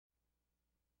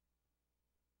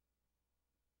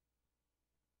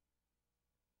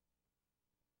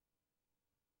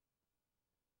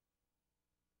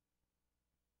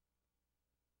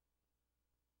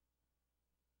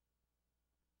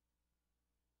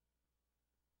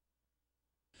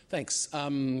Thanks.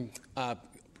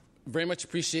 Very much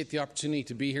appreciate the opportunity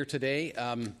to be here today.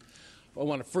 I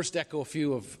want to first echo a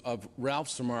few of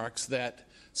Ralph's remarks that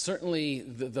certainly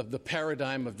the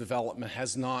paradigm of development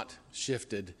has not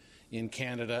shifted in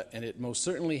Canada, and it most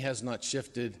certainly has not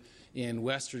shifted in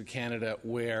Western Canada,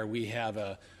 where we have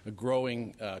a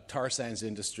growing tar sands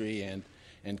industry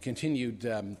and continued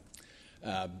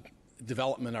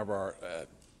development of our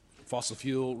fossil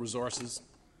fuel resources.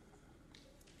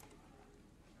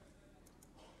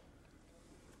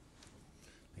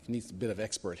 It needs a bit of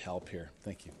expert help here.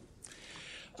 Thank you.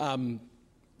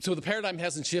 So the paradigm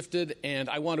hasn't shifted, and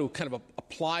I want to kind of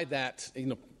apply that,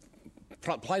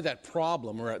 apply that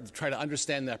problem, or try to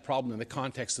understand that problem in the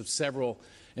context of several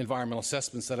environmental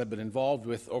assessments that I've been involved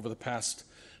with over the past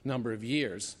number of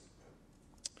years.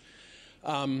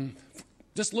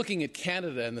 Just looking at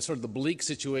Canada and the sort of the bleak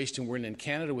situation we're in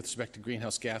Canada with respect to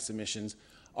greenhouse gas emissions,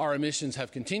 our emissions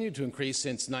have continued to increase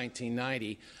since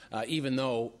 1990, even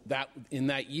though in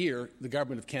that year the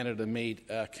Government of Canada made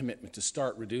a commitment to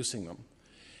start reducing them.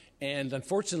 And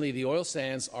unfortunately, the oil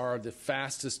sands are the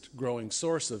fastest growing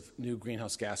source of new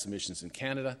greenhouse gas emissions in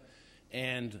Canada.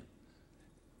 And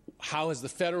how has the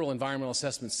federal environmental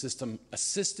assessment system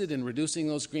assisted in reducing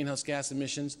those greenhouse gas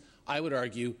emissions? I would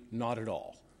argue not at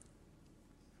all.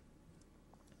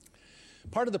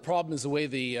 Part of the problem is the way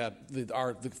the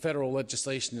federal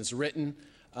legislation is written.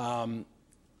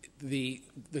 The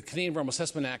Canadian Environmental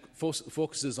Assessment Act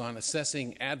focuses on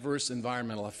assessing adverse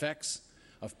environmental effects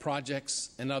of projects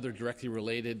and other directly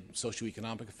related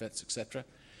socioeconomic effects, etc.,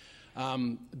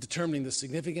 determining the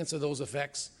significance of those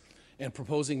effects and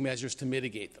proposing measures to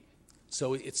mitigate them.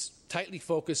 So it's tightly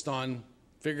focused on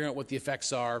figuring out what the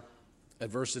effects are,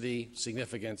 adversity,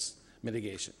 significance,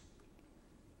 mitigation.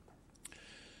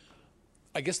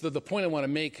 I guess the point I want to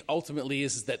make ultimately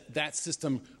is that that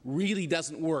system really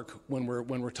doesn't work when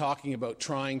we're talking about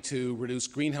trying to reduce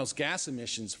greenhouse gas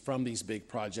emissions from these big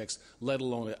projects, let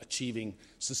alone achieving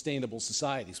sustainable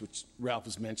societies, which Ralph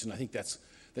has mentioned. I think that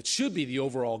should be the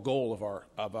overall goal of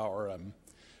our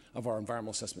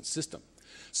environmental assessment system.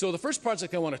 So the first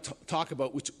project I want to talk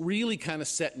about, which really kind of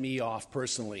set me off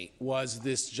personally, was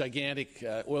this gigantic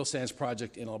oil sands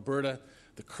project in Alberta,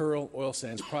 the Kearl Oil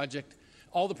Sands Project.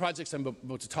 All the projects I'm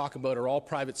about to talk about are all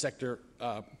private sector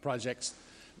projects,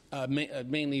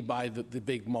 mainly by the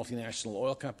big multinational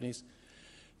oil companies.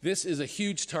 This is a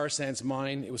huge tar sands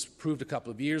mine. It was approved a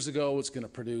couple of years ago. It's going to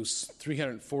produce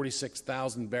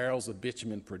 346,000 barrels of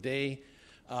bitumen per day.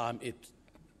 It's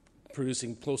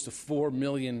producing close to 4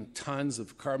 million tons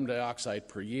of carbon dioxide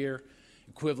per year,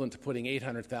 equivalent to putting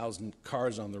 800,000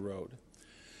 cars on the road.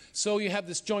 So you have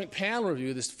this joint panel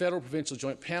review, this federal-provincial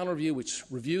joint panel review, which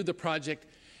reviewed the project,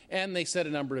 and they said a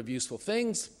number of useful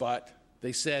things, but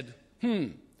they said,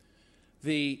 in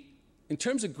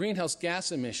terms of greenhouse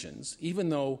gas emissions, even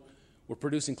though we're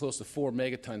producing close to 4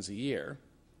 megatons a year,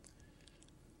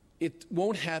 it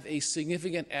won't have a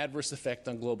significant adverse effect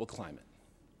on global climate.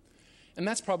 And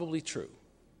that's probably true.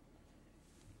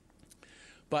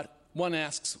 But one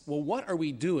asks, well, what are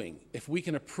we doing if we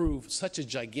can approve such a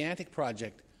gigantic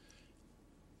project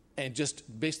and just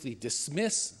basically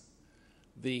dismiss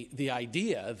the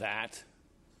idea that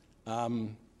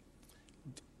an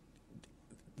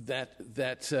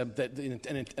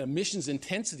emissions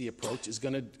intensity approach is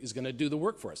going to do the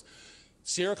work for us?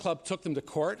 Sierra Club took them to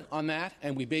court on that,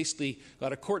 and we basically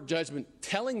got a court judgment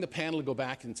telling the panel to go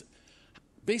back and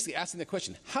basically asking the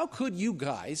question: how could you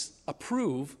guys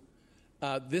approve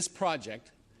this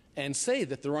project and say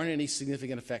that there aren't any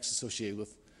significant effects associated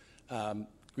with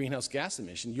greenhouse gas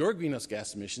emissions, your greenhouse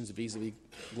gas emissions vis-a-vis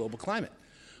global climate?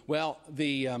 Well,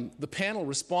 the panel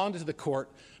responded to the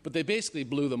court, but they basically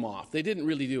blew them off. They didn't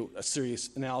really do a serious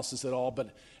analysis at all,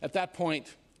 but at that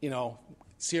point,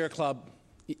 Sierra Club,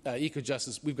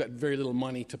 Eco-Justice, we've got very little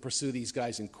money to pursue these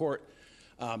guys in court,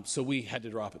 so we had to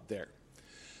drop it there.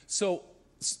 So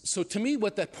to me,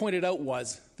 what that pointed out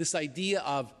was this idea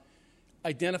of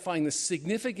identifying the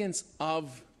significance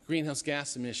of greenhouse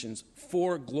gas emissions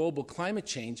for global climate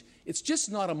change. It's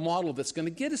just not a model that's going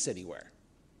to get us anywhere.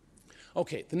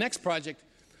 Okay, the next project,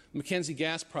 the MacKenzie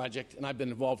gas project, and I've been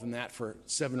involved in that for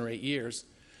 7 or 8 years.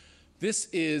 This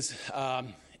is a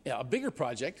bigger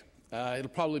project. It'll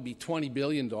probably be $20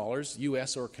 billion,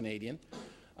 US or Canadian.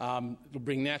 It'll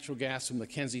bring natural gas from the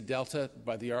MacKenzie Delta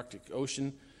by the Arctic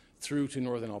Ocean through to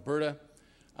northern Alberta.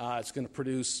 It's going to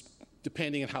produce,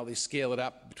 depending on how they scale it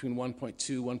up, between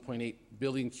 1.2 1.8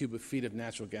 billion cubic feet of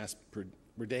natural gas per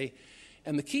day.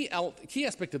 And the key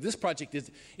aspect of this project is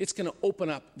it's going to open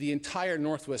up the entire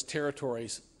Northwest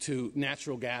Territories to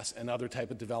natural gas and other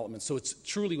type of development. So it's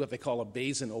truly what they call a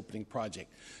basin opening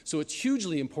project. So it's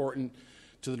hugely important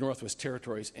to the Northwest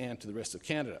Territories and to the rest of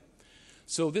Canada.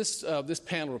 So this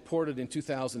panel reported in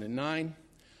 2009.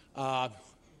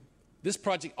 This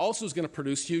project also is going to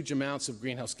produce huge amounts of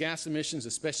greenhouse gas emissions,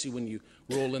 especially when you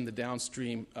roll in the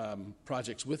downstream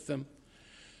projects with them.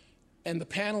 And the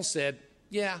panel said,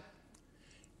 yeah,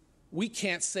 we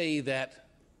can't say that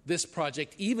this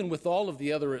project, even with all of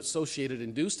the other associated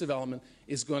induced development,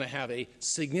 is going to have a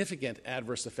significant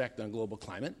adverse effect on global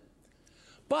climate.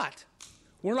 But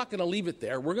we're not going to leave it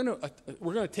there. We're going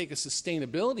to take a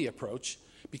sustainability approach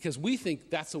because we think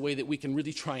that's a way that we can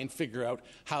really try and figure out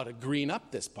how to green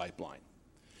up this pipeline.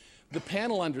 The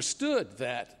panel understood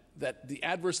that the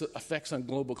adverse effects on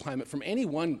global climate from any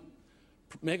one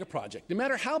mega project, no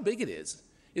matter how big it is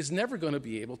never going to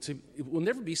be able to, it will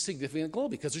never be significant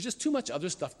globally because there's just too much other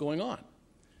stuff going on.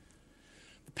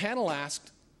 The panel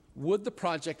asked, would the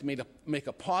project make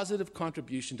a positive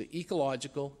contribution to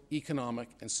ecological, economic,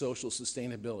 and social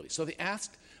sustainability? So they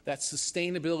asked that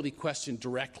sustainability question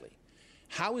directly.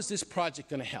 How is this project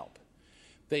going to help?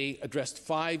 They addressed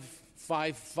five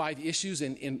issues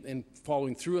in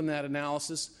following through in that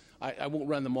analysis. I won't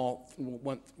run them all.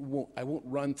 I won't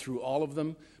run through all of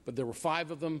them, but there were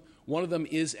 5 of them. One of them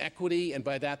is equity, and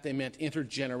by that they meant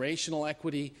intergenerational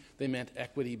equity. They meant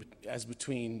equity as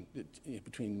between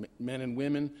men and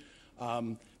women.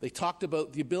 They talked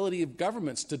about the ability of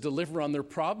governments to deliver on their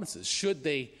promises should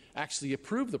they actually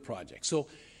approve the project. So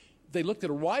they looked at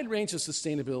a wide range of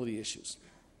sustainability issues.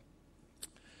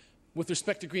 With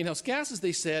respect to greenhouse gases,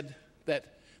 they said that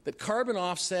carbon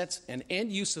offsets and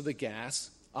end use of the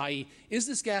gas, i.e., is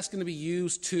this gas going to be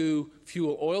used to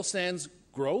fuel oil sands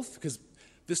growth? Because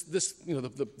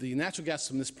the natural gas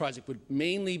from this project would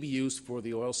mainly be used for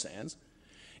the oil sands.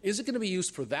 Is it going to be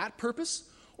used for that purpose?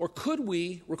 Or could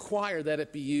we require that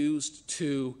it be used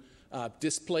to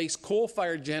displace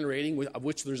coal-fired generating, of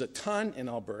which there's a ton in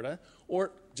Alberta,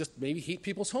 or just maybe heat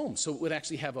people's homes? So it would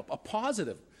actually have a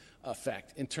positive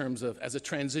effect in terms of as a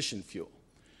transition fuel.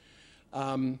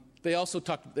 They also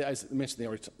talked, as I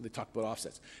mentioned, they talked about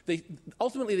offsets.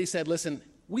 Ultimately they said, listen,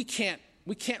 we can't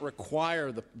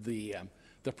require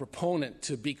the proponent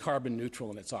to be carbon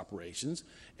neutral in its operations,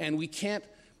 and we can't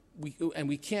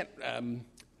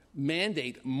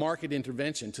mandate market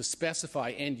intervention to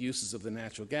specify end uses of the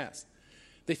natural gas.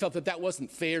 They felt that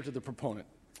wasn't fair to the proponent.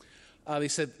 They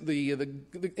said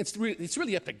it's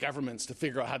really up to governments to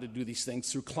figure out how to do these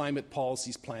things through climate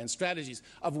policies, plans, strategies,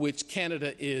 of which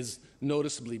Canada is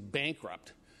noticeably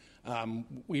bankrupt.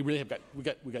 We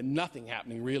got nothing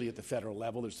happening really at the federal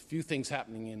level. There's a few things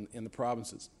happening in the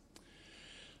provinces.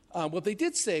 What they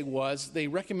did say was they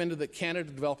recommended that Canada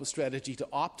develop a strategy to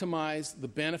optimize the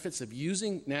benefits of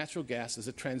using natural gas as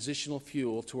a transitional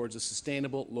fuel towards a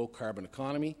sustainable low-carbon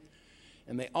economy.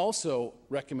 And they also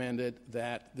recommended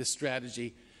that this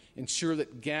strategy ensure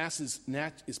that gas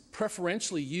is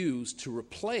preferentially used to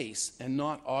replace and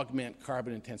not augment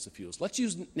carbon-intensive fuels. Let's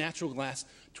use natural gas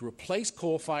to replace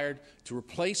coal-fired, to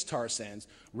replace tar sands,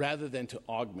 rather than to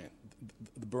augment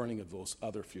the burning of those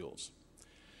other fuels.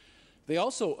 They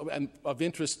also, and of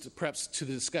interest perhaps to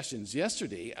the discussions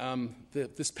yesterday,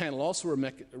 this panel also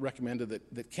recommended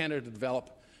that Canada develop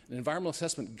an environmental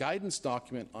assessment guidance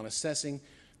document on assessing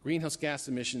greenhouse gas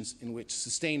emissions in which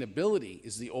sustainability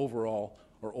is the overall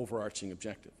or overarching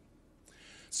objective.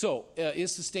 So,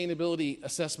 is sustainability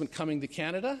assessment coming to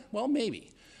Canada? Well,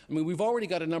 maybe. I mean, we've already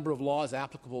got a number of laws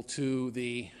applicable to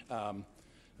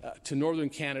to northern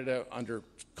Canada under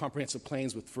comprehensive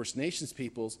plans with First Nations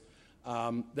peoples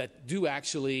that do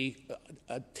actually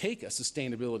take a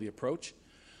sustainability approach.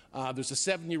 There's a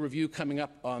 7-year review coming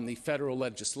up on the federal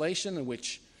legislation in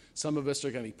which some of us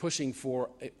are going to be pushing for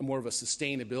more of a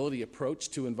sustainability approach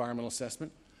to environmental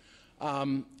assessment.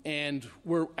 And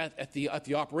we're at the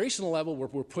operational level,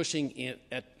 we're pushing in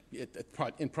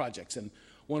projects. And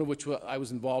one of which I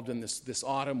was involved in this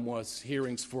autumn was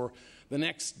hearings for the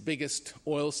next biggest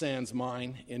oil sands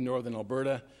mine in northern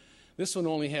Alberta. This one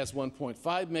only has 1.5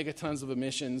 megatons of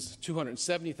emissions,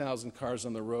 270,000 cars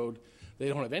on the road. They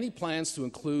don't have any plans to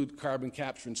include carbon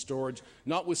capture and storage,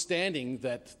 notwithstanding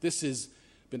that this has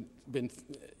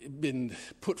been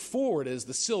put forward as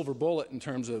the silver bullet in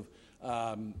terms of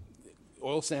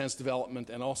oil sands development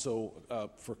and also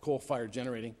for coal-fired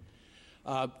generating.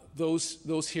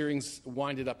 Those hearings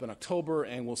winded up in October,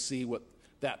 and we'll see what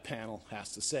that panel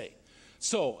has to say.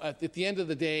 So at the end of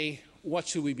the day, what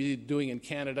should we be doing in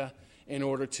Canada in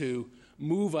order to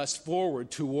move us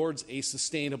forward towards a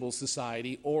sustainable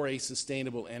society or a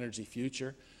sustainable energy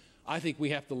future, I think we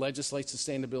have to legislate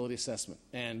sustainability assessment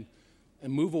and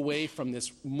move away from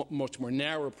this much more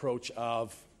narrow approach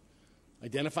of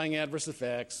identifying adverse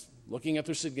effects, looking at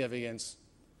their significance,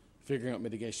 figuring out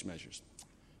mitigation measures.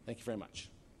 Thank you very much.